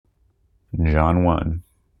John 1,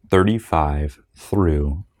 35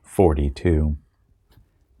 through 42.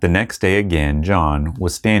 The next day again, John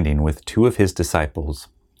was standing with two of his disciples,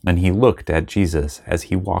 and he looked at Jesus as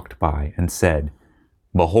he walked by and said,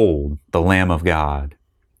 "Behold, the Lamb of God."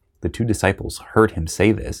 The two disciples heard him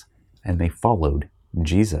say this, and they followed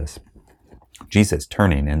Jesus. Jesus,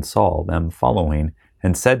 turning and saw them following,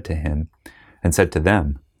 and said to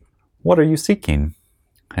them, "What are you seeking?"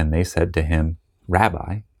 And they said to him,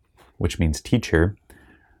 "Rabbi," which means teacher,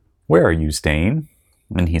 "where are you staying?"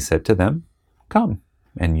 And he said to them, "Come,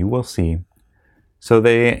 and you will see." So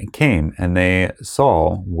they came, and they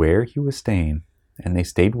saw where he was staying, and they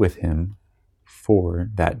stayed with him for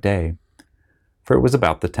that day. For it was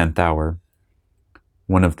about the 10th hour.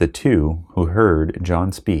 One of the two who heard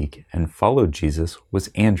John speak and followed Jesus was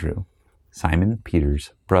Andrew, Simon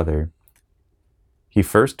Peter's brother. He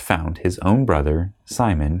first found his own brother,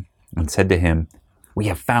 Simon, and said to him, "We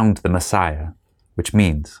have found the Messiah," which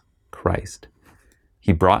means Christ.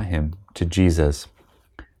 He brought him to Jesus.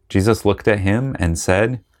 Jesus looked at him and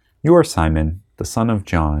said, "You are Simon, the son of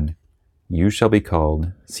John. You shall be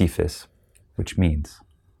called Cephas," which means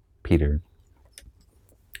Peter.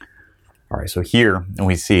 All right, so here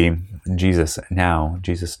we see Jesus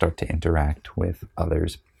start to interact with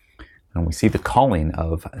others. And we see the calling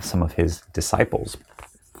of some of his disciples.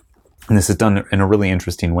 And this is done in a really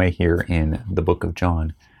interesting way here in the book of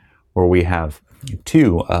John, where we have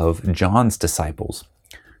two of John's disciples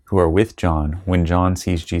who are with John when John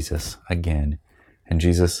sees Jesus again. And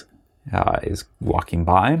Jesus is walking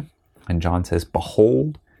by, and John says,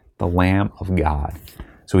 "Behold, the Lamb of God."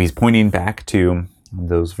 So he's pointing back to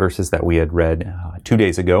those verses that we had read 2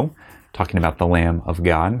 days ago, talking about the Lamb of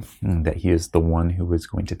God, that he is the one who is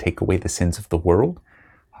going to take away the sins of the world.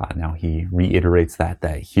 Now he reiterates that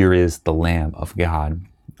here is the Lamb of God.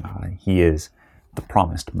 He is the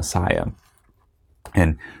promised Messiah.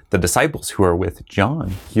 And the disciples who are with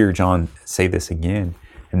John hear John say this again,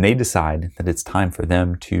 and they decide that it's time for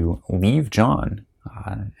them to leave John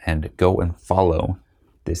and go and follow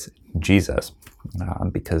this Jesus,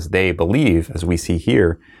 because they believe, as we see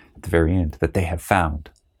here at the very end, that they have found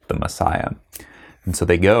the Messiah. And so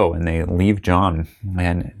they go and they leave John,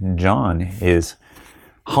 and John is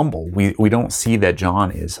humble. We don't see that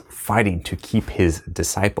John is fighting to keep his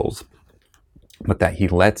disciples, but that he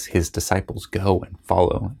lets his disciples go and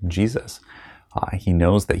follow Jesus. He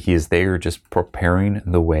knows that he is there just preparing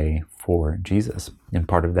the way for Jesus. And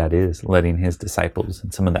part of that is letting his disciples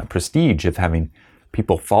and some of that prestige of having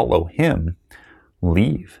people follow him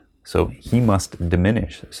leave. So he must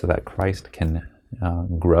diminish so that Christ can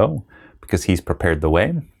grow, because he's prepared the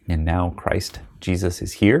way. And now Christ, Jesus,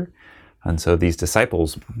 is here. And so these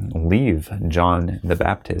disciples leave John the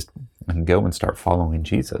Baptist and go and start following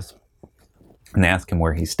Jesus. And they ask him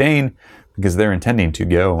where he's staying, because they're intending to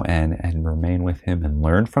go and remain with him and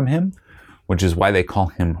learn from him, which is why they call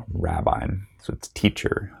him Rabbi. So it's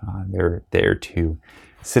teacher. They're there to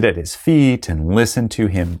sit at his feet and listen to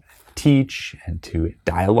him teach and to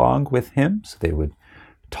dialogue with him. So they would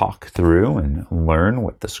talk through and learn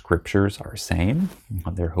what the scriptures are saying.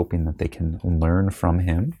 They're hoping that they can learn from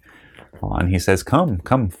him. And he says, come,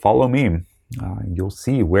 follow me. You'll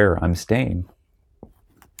see where I'm staying.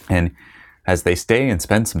 And as they stay and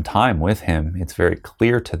spend some time with him, it's very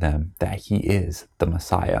clear to them that he is the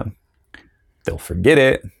Messiah. They'll forget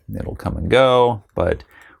it. It'll come and go. But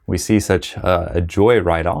we see such a joy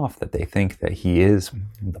right off that they think that he is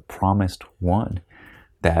the promised one,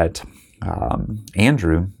 that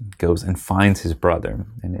Andrew goes and finds his brother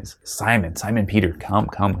and is, Simon Peter, come.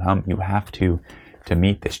 You have to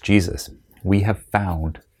meet this Jesus. We have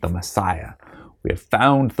found the Messiah. We have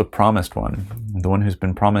found the promised one, the one who's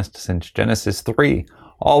been promised since Genesis 3,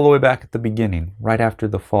 all the way back at the beginning, right after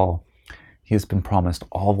the fall. He has been promised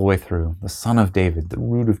all the way through, the son of David, the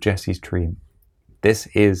root of Jesse's tree. This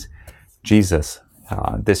is Jesus.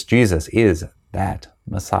 This Jesus is that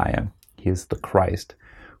Messiah. He is the Christ,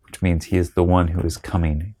 which means he is the one who is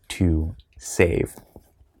coming to save.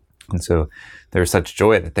 And so there's such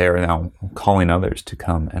joy that they are now calling others to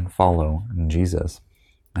come and follow Jesus.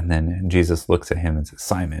 And then Jesus looks at him and says,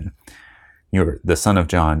 "Simon, you're the son of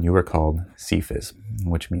John. You are called Cephas,"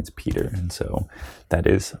 which means Peter. And so that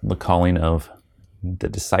is the calling of the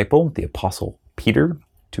disciple, the apostle Peter,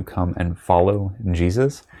 to come and follow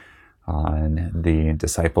Jesus, and the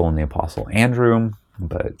disciple and the apostle Andrew.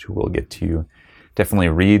 But we'll get to definitely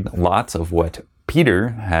read lots of what Peter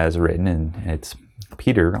has written, and it's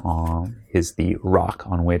Peter is the rock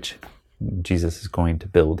on which Jesus is going to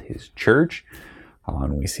build his church.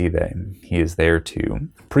 And we see that he is there to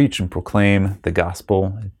preach and proclaim the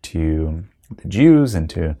gospel to the Jews and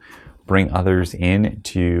to bring others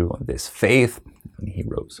into this faith. And he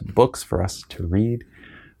wrote some books for us to read.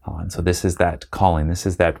 And so this is that calling. This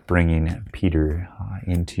is that bringing Peter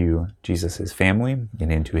into Jesus's family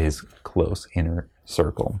and into his close inner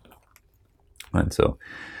circle. And so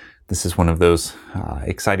this is one of those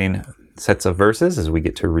exciting sets of verses as we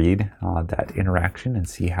get to read that interaction and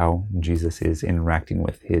see how Jesus is interacting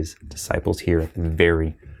with his disciples here at the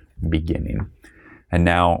very beginning. And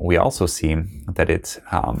now we also see that it's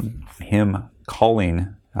him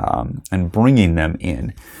calling and bringing them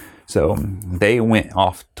in. So they went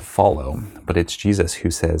off to follow, but it's Jesus who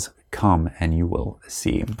says, "Come and you will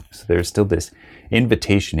see." So there's still this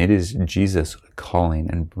invitation. It is Jesus calling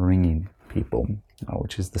and bringing people,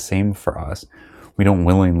 which is the same for us. We don't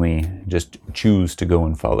willingly just choose to go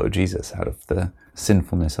and follow Jesus out of the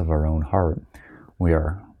sinfulness of our own heart. We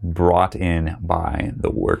are brought in by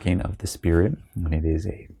the working of the Spirit, and it is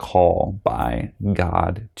a call by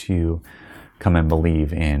God to come and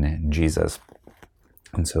believe in Jesus.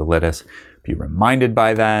 And so let us be reminded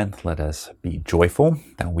by that. Let us be joyful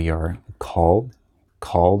that we are called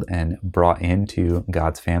and brought into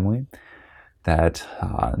God's family. That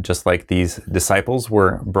just like these disciples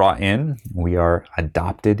were brought in, we are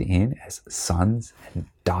adopted in as sons and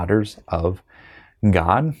daughters of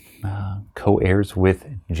God, co-heirs with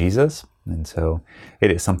Jesus. And so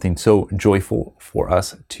it is something so joyful for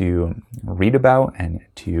us to read about and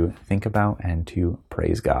to think about and to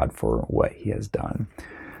praise God for what he has done.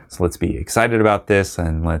 So let's be excited about this,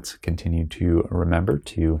 and let's continue to remember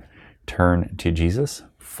to turn to Jesus,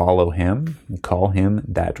 follow him, call him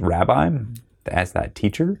that Rabbi, as that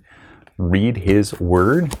teacher, read his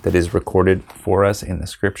word that is recorded for us in the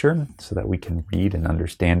scripture so that we can read and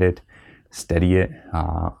understand it, study it,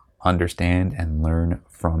 understand and learn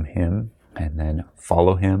from him, and then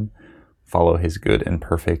follow him, follow his good and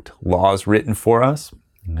perfect laws written for us,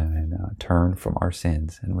 and turn from our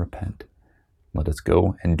sins and repent. Let us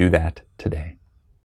go and do that today.